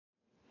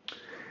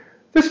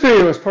This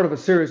video is part of a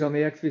series on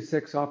the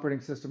xv6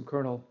 operating system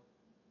kernel.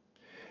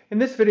 In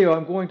this video,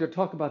 I'm going to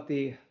talk about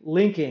the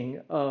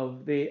linking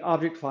of the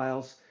object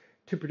files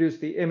to produce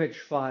the image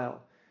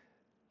file.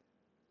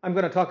 I'm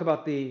going to talk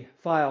about the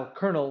file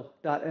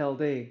kernel.ld.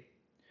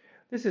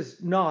 This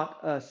is not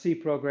a C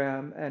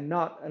program and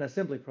not an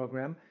assembly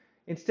program.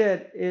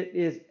 Instead, it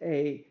is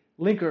a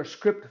linker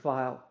script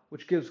file,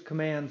 which gives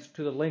commands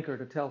to the linker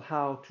to tell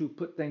how to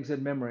put things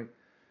in memory.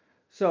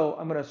 So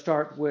I'm going to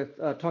start with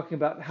talking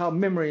about how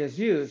memory is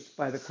used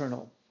by the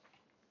kernel.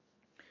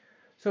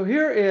 So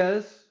here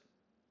is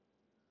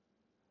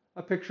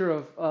a picture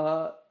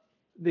of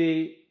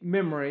the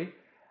memory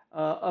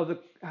of the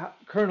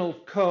kernel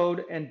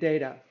code and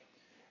data.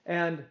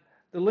 And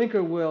the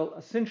linker will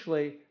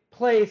essentially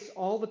place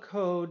all the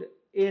code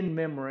in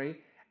memory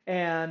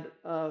and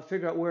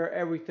figure out where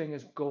everything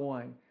is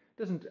going.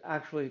 It doesn't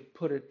actually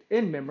put it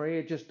in memory,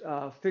 it just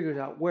figures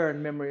out where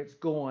in memory it's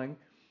going.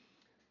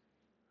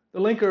 The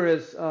linker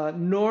is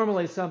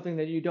normally something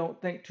that you don't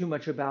think too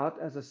much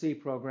about as a C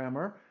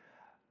programmer.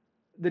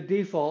 The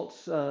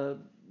defaults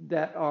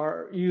that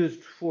are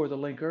used for the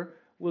linker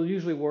will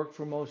usually work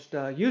for most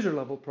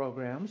user-level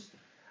programs.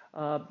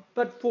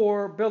 But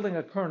for building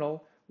a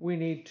kernel, we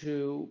need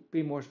to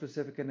be more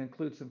specific and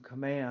include some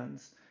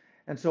commands.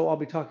 And so I'll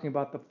be talking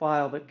about the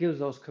file that gives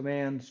those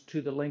commands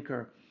to the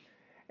linker.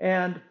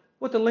 And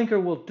what the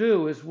linker will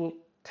do is we'll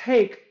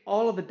take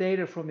all of the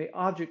data from the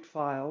object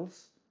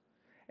files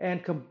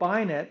and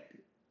combine it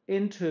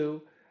into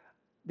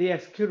the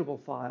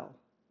executable file.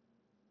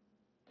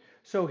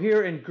 So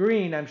here in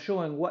green, I'm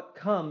showing what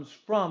comes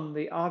from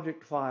the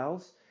object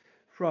files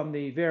from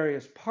the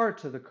various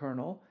parts of the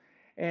kernel,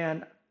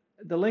 and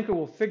the linker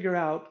will figure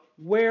out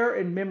where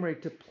in memory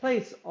to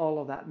place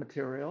all of that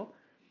material,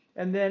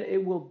 and then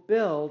it will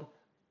build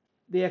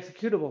the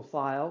executable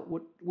file,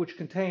 which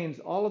contains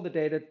all of the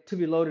data to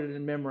be loaded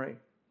in memory.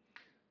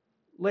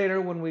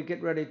 Later, when we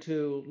get ready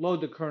to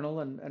load the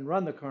kernel and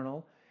run the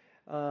kernel,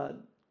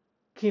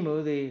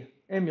 QEMU, the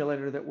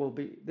emulator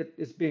that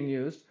is being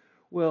used,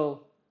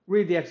 will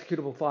read the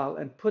executable file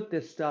and put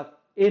this stuff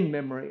in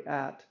memory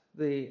at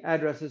the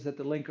addresses that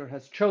the linker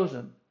has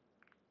chosen.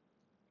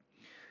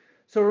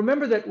 So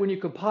remember that when you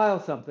compile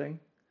something,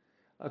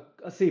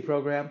 a C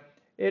program,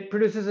 it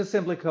produces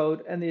assembly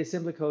code, and the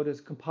assembly code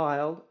is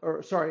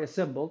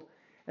assembled,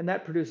 and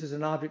that produces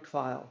an object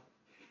file.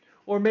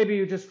 Or maybe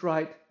you just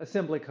write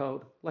assembly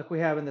code, like we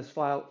have in this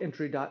file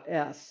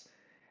entry.s,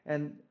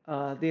 and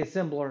the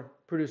assembler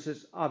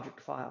produces an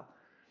object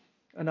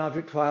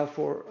file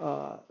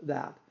for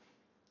that.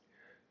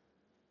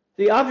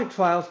 The object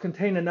files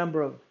contain a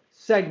number of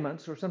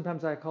segments, or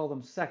sometimes I call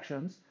them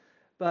sections,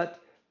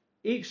 but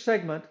each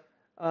segment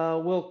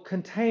will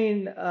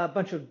contain a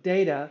bunch of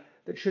data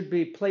that should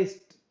be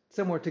placed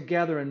somewhere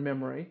together in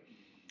memory.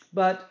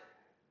 But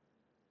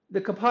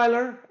the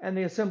compiler and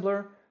the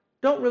assembler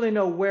don't really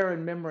know where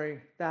in memory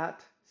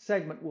that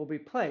segment will be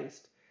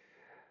placed.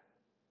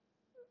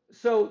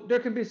 So there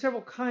can be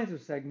several kinds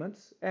of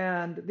segments,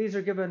 and these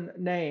are given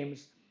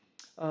names.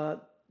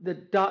 The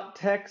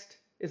 .text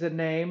is a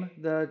name.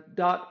 The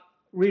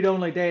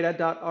 .read-only data,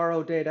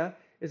 .ro data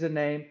is a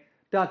name.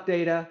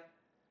 .data,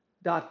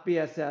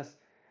 .bss.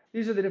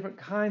 These are the different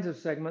kinds of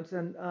segments,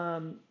 and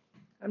I'm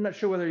not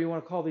sure whether you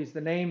want to call these the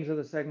names of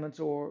the segments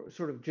or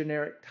sort of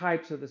generic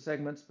types of the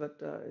segments, but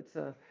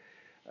it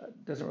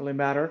doesn't really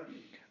matter.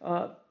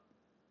 The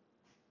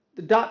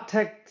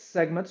 .text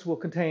segments will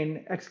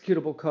contain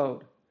executable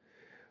code.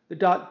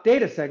 The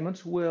 .data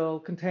segments will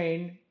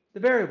contain the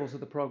variables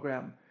of the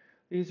program.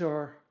 These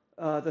are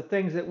the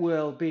things that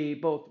will be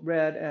both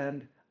read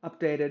and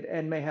updated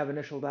and may have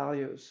initial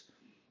values.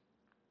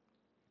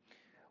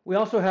 We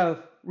also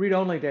have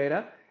read-only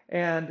data,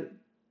 and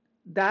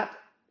that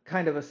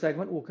kind of a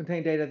segment will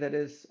contain data that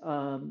is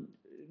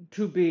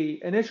to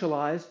be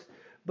initialized,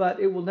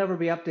 but it will never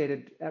be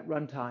updated at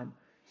runtime,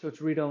 so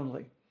it's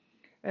read-only.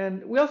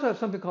 And we also have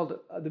something called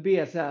the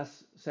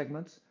BSS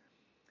segments.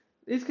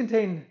 These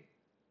contain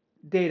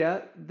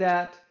data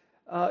that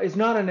is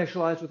not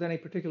initialized with any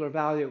particular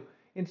value.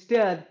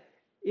 Instead,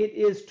 it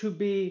is to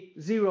be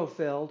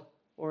zero-filled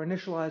or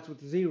initialized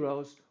with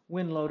zeros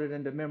when loaded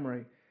into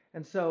memory.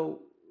 And so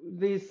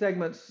these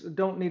segments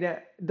don't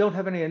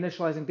have any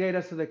initializing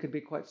data, so they could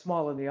be quite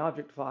small in the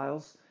object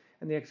files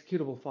and the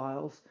executable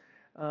files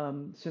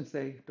since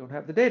they don't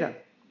have the data.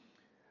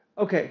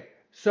 Okay,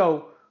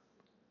 so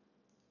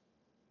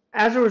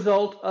as a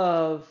result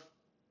of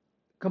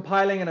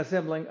compiling and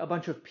assembling a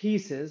bunch of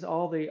pieces,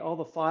 all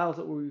the files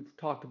that we've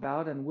talked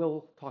about and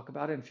will talk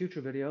about in future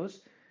videos,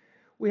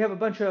 we have a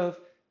bunch of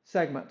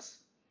segments.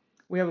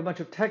 We have a bunch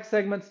of text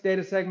segments,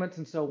 data segments,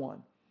 and so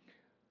on.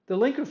 The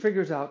linker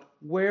figures out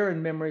where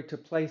in memory to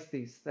place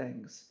these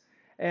things,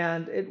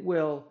 and it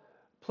will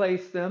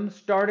place them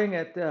starting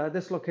at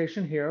this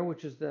location here,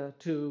 which is the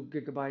 2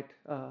 GB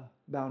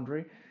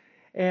boundary,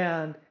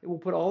 and it will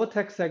put all the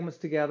text segments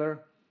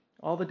together,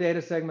 all the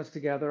data segments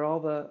together,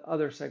 all the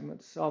other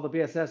segments, all the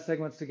BSS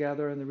segments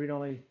together, and the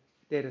read-only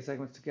data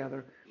segments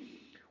together.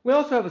 We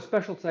also have a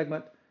special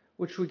segment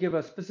which we give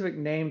a specific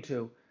name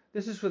to.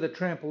 This is for the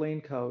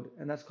trampoline code,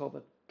 and that's called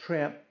the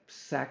tramp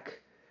sec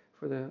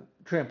for the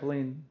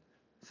trampoline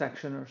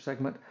section or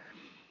segment.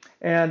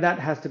 And that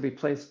has to be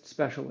placed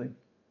specially.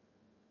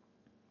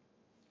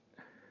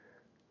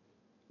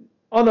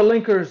 On the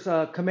linker's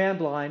command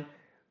line,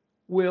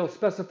 we'll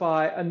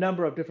specify a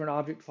number of different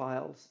object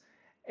files.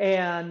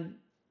 And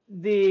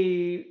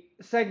the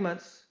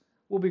segments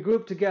will be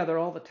grouped together.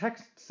 All the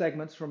text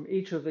segments from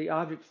each of the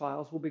object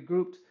files will be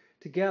grouped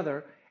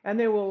together, and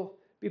they will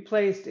be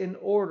placed in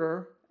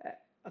order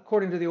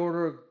according to the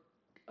order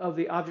of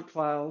the object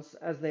files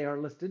as they are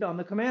listed on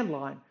the command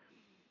line.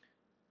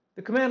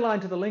 The command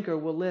line to the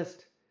linker will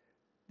list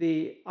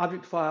the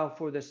object file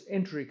for this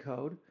entry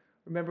code.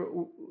 Remember,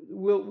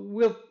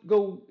 we'll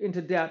go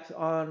into depth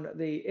on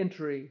the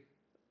entry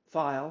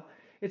file.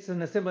 It's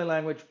an assembly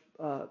language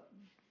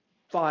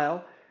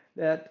file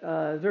that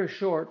is very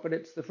short, but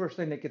it's the first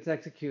thing that gets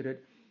executed.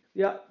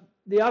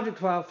 The object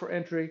file for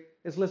entry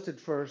is listed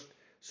first,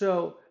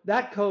 so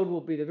that code will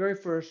be the very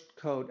first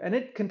code, and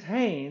it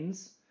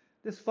contains,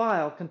 this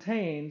file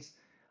contains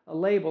a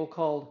label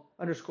called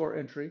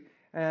 _entry,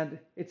 and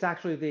it's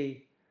actually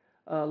the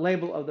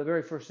label of the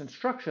very first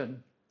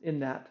instruction in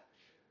that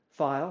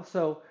file.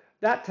 So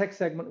that text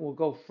segment will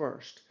go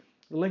first.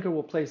 The linker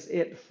will place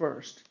it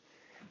first.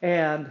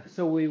 And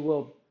so we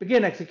will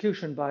begin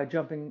execution by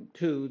jumping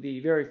to the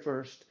very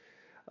first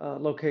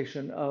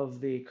location of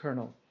the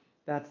kernel.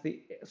 That's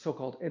the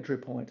so-called entry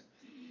point.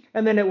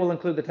 And then it will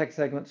include the text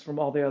segments from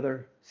all the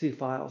other C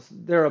files.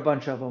 There are a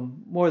bunch of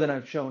them, more than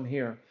I've shown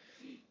here.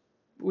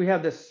 We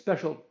have this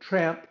special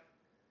trampoline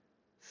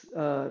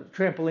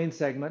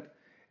segment,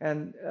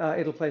 and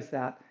it'll place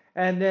that.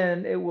 And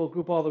then it will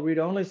group all the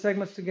read-only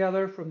segments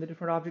together from the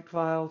different object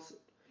files,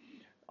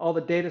 all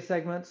the data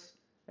segments,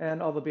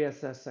 and all the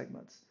BSS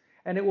segments.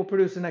 And it will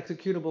produce an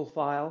executable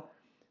file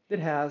that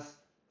has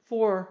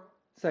 4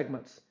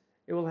 segments.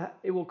 It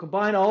will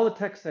combine all the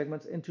text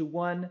segments into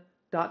one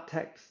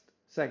 .text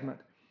segment,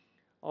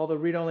 all the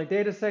read-only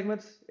data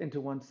segments into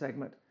one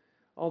segment,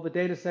 all the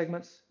data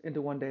segments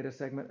into one data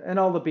segment, and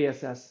all the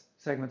BSS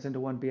segments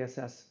into one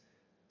BSS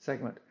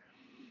segment.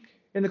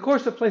 In the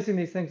course of placing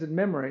these things in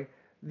memory,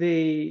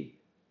 the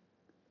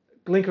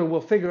linker will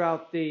figure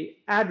out the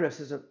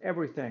addresses of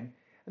everything.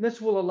 And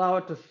this will allow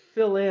it to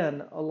fill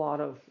in a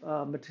lot of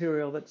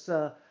material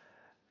that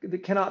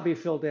cannot be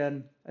filled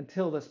in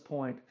until this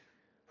point.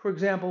 For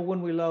example,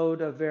 when we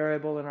load a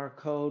variable in our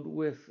code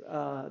with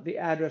the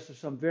address of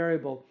some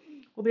variable,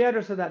 well, the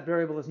address of that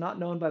variable is not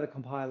known by the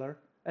compiler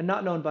and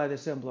not known by the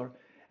assembler,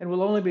 and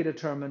will only be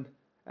determined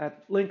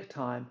at link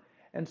time.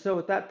 And so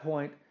at that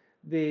point,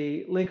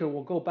 the linker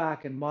will go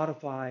back and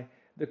modify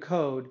the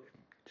code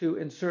to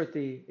insert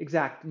the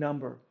exact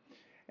number.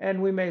 And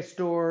we may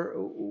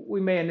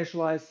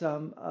initialize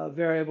some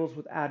variables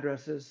with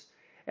addresses,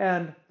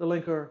 and the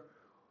linker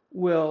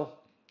will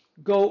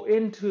go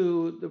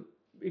into the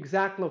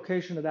exact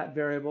location of that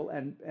variable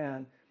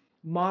and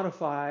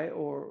modify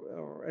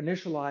or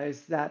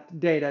initialize that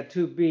data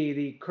to be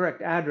the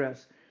correct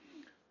address.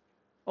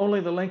 Only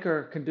the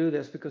linker can do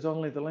this because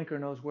only the linker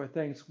knows where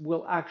things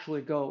will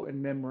actually go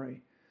in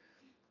memory.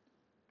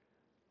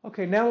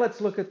 Okay, now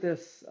let's look at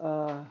this.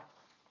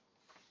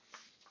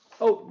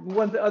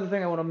 One other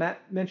thing I want to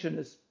mention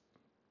is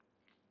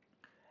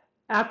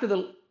after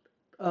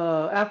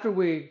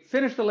we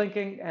finish the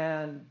linking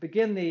and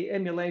begin the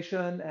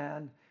emulation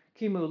and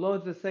QEMU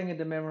loads this thing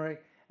into memory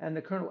and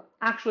the kernel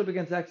actually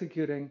begins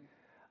executing,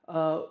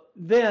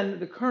 then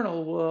the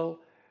kernel will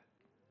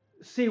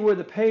see where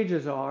the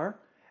pages are,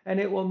 and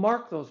it will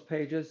mark those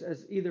pages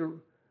as either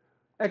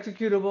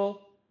executable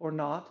or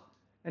not,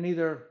 and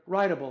either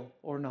writable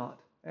or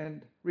not,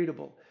 and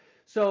readable.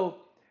 So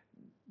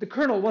the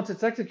kernel, once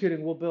it's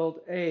executing, will build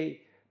a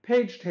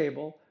page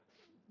table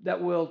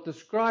that will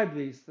describe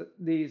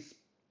the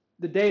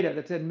data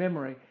that's in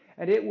memory,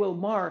 and it will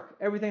mark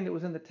everything that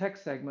was in the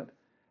text segment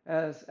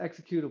as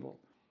executable,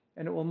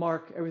 and it will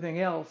mark everything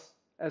else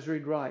as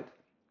read-write.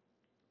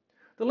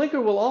 The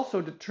linker will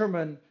also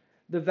determine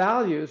the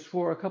values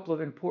for a couple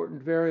of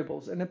important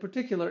variables, and in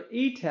particular,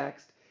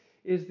 eText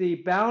is the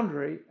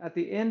boundary at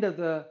the end of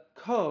the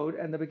code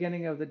and the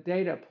beginning of the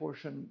data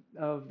portion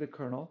of the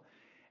kernel,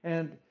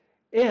 and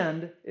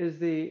end is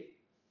the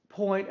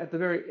point at the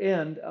very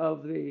end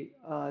of the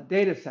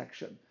data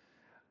section.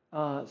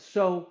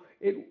 So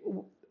it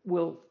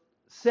will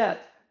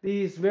set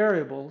these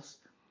variables.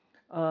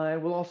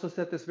 It will also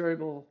set this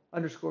variable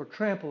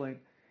 _trampoline.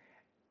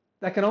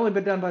 That can only be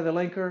done by the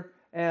linker,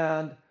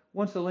 and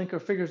once the linker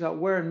figures out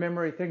where in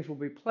memory things will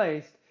be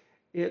placed,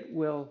 it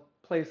will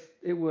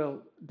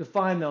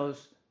define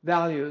those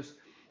values,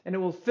 and it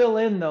will fill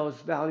in those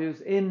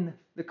values in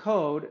the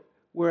code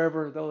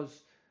wherever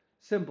those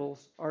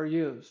symbols are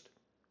used.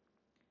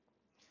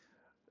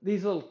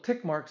 These little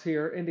tick marks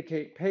here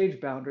indicate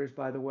page boundaries,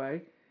 by the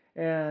way,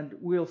 and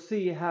we'll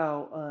see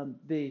how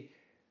the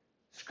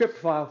script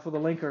file for the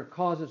linker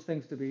causes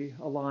things to be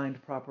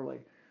aligned properly.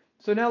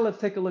 So now let's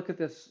take a look at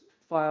this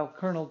file,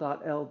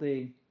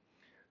 Kernel-12.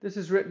 This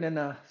is written in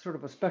a sort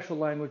of a special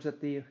language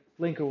that the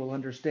linker will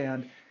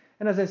understand.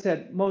 And as I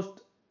said,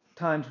 most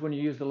times when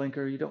you use the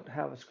linker, you don't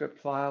have a script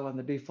file, and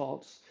the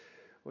defaults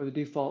or the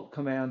default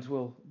commands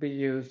will be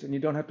used, and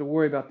you don't have to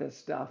worry about this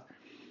stuff.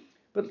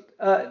 But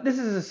this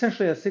is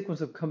essentially a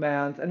sequence of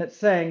commands, and it's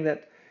saying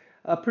that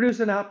produce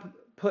an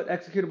output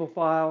executable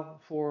file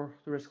for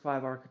the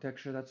Risc-V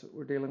architecture. That's what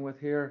we're dealing with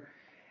here.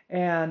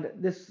 And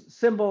this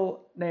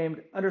symbol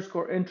named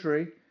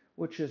 _entry,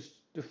 which is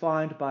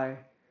defined by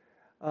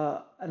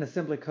an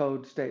assembly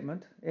code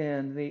statement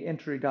in the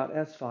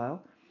entry.s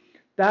file,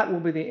 that will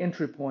be the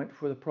entry point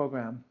for the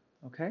program.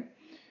 Okay?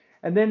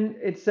 And then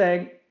it's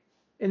saying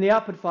in the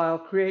output file,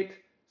 create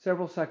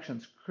several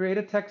sections. Create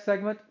a text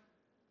segment,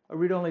 a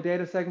read-only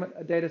data segment,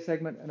 a data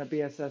segment, and a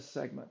BSS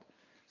segment.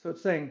 So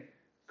it's saying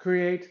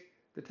create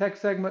the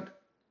text segment,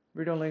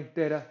 read-only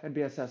data, and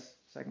BSS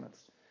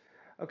segments.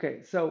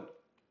 Okay, so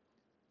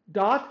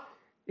dot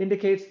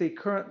indicates the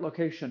current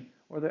location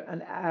or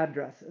an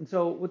address. And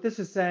so what this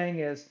is saying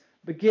is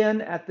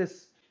begin at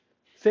this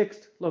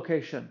fixed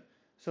location.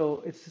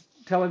 So it's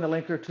telling the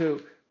linker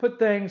to put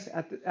things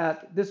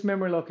at this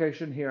memory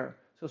location here.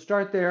 So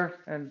start there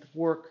and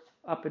work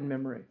up in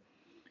memory.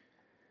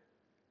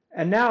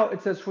 And now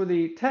it says for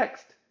the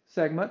text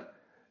segment,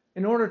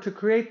 in order to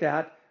create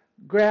that,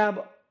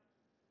 grab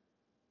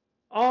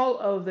all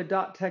of the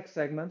 .text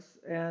segments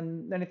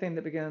and anything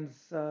that begins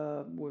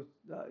with,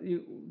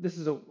 this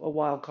is a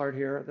wildcard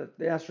here,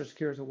 the asterisk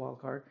here is a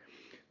wildcard.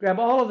 Grab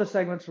all of the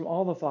segments from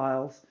all the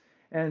files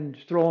and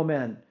throw them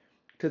in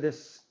to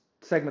this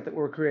segment that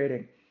we're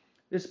creating.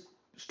 This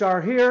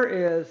star here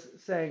is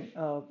saying,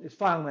 is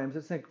file names.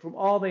 It's saying from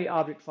all the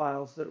object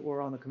files that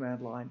were on the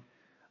command line,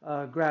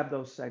 grab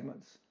those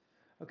segments.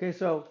 Okay,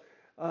 so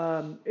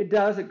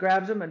it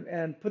grabs them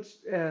and puts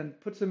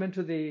them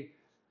into the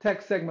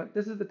text segment.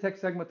 This is the text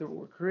segment that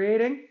we're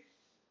creating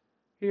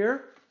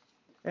here,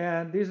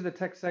 and these are the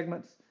text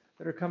segments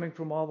that are coming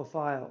from all the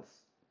files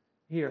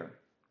here.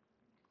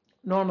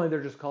 Normally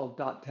they're just called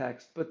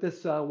 .text, but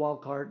this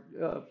wildcard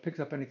picks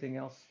up anything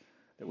else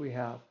that we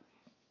have.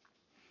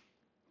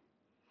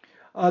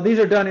 These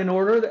are done in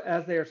order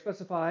as they are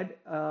specified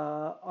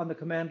on the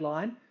command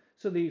line.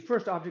 So the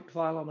first object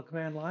file on the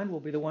command line will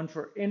be the one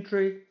for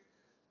entry,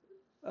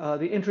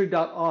 the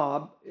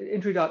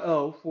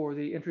entry.o for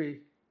the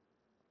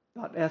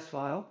entry.s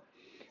file,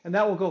 and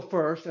that will go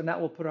first, and that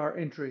will put our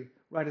entry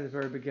right at the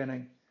very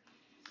beginning.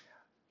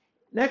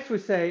 Next we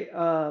say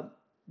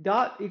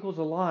dot equals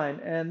a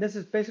line, and this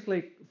is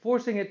basically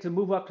forcing it to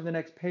move up to the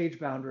next page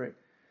boundary.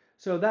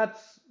 So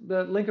that's,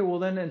 the linker will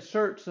then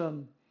insert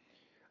some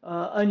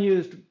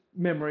unused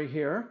memory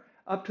here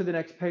up to the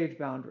next page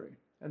boundary,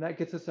 and that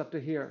gets us up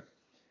to here.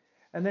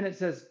 And then it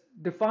says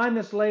define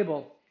this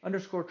label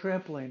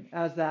 _trampoline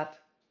as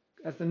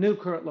the new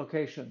current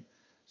location.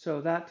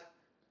 So that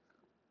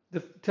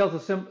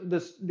tells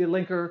the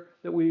linker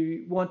that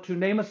we want to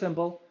name a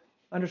symbol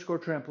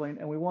 _trampoline,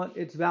 and we want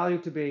its value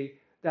to be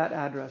that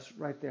address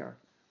right there.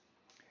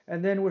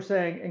 And then we're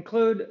saying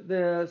include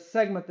the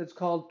segment that's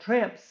called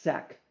tramp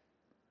section,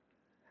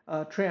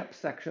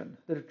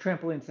 the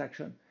trampoline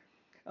section,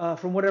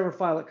 from whatever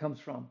file it comes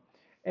from.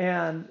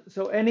 And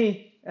so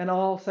any and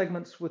all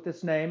segments with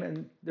this name,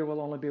 and there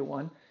will only be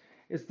one,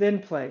 is then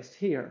placed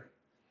here.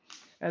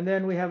 And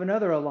then we have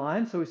another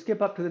align, so we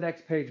skip up to the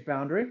next page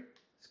boundary,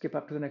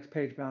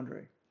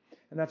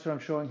 and that's what I'm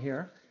showing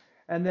here.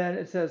 And then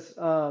it says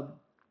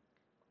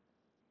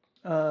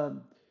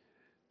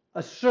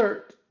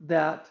assert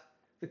that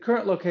the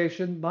current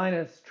location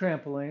minus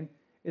trampoline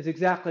is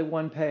exactly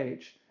one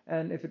page.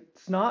 And if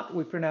it's not,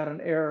 we print out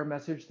an error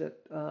message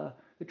that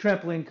the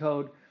trampoline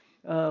code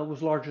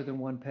was larger than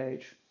one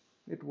page.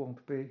 It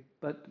won't be,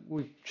 but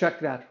we check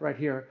that right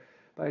here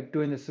by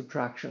doing the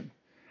subtraction.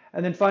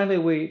 And then finally,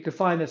 we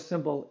define this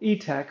symbol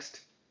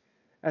eText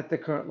at the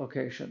current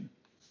location.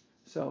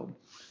 So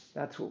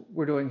that's what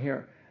we're doing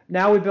here.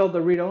 Now we build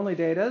the read-only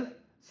data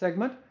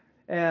segment,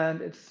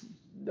 and it's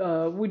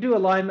we do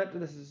alignment.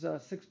 This is a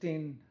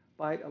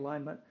 16-byte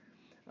alignment.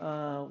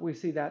 We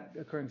see that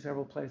occurring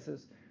several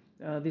places.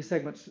 These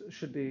segments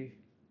should be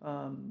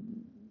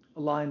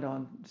aligned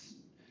on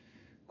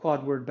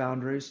quad word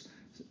boundaries,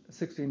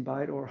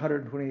 16-byte or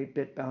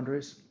 128-bit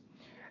boundaries.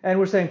 And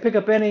we're saying pick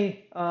up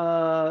any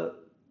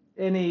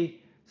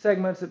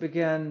segments that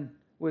begin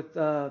with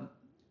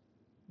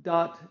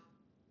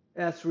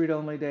 .s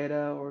read-only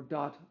data or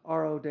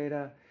 .ro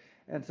data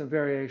and some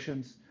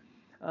variations.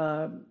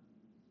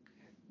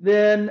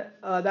 Then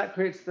that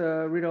creates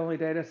the read-only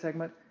data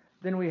segment.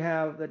 Then we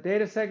have the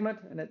data segment,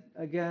 and it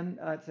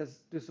says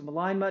do some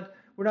alignment.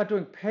 We're not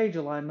doing page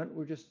alignment,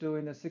 we're just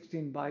doing the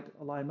 16-byte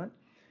alignment.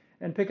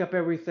 And pick up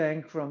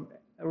everything from,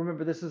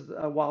 remember this is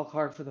a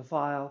wildcard for the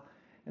file,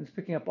 and it's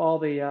picking up all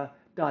the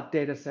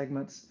 .data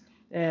segments.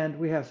 And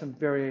we have some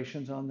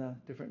variations on the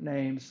different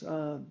names. I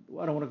don't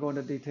want to go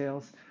into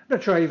details. I'm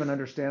not sure I even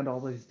understand all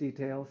these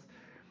details.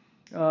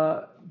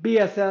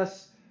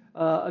 BSS,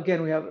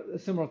 again, we have a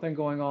similar thing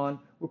going on.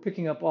 We're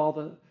picking up all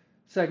the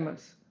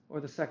segments or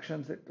the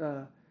sections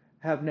that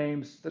have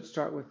names that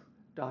start with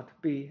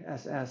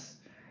 .bss.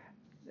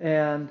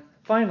 And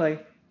finally,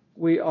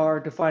 we are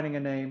defining a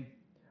name,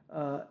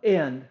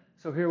 end.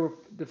 So here we're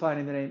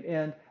defining the name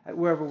end at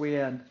wherever we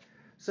end.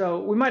 So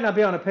we might not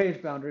be on a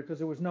page boundary because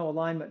there was no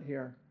alignment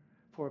here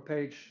for a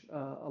page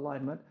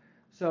alignment.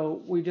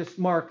 So we just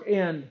mark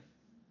end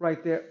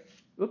right there.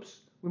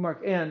 Oops, we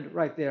mark end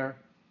right there.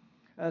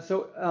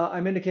 So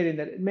I'm indicating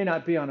that it may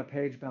not be on a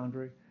page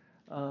boundary.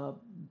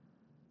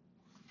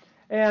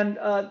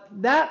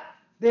 That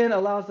then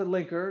allows the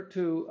linker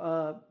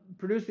to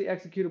produce the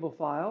executable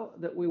file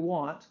that we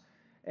want,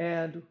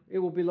 and it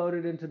will be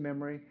loaded into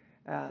memory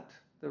at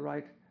the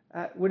right.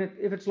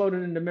 If it's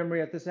loaded into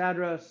memory at this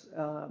address,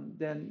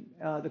 then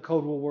the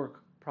code will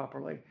work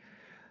properly.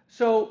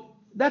 So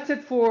that's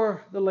it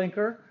for the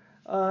linker.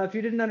 If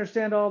you didn't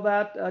understand all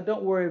that,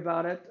 don't worry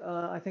about it.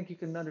 I think you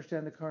can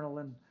understand the kernel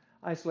in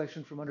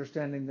isolation from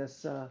understanding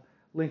this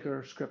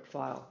linker script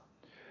file.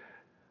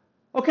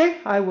 Okay,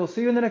 I will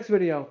see you in the next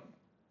video.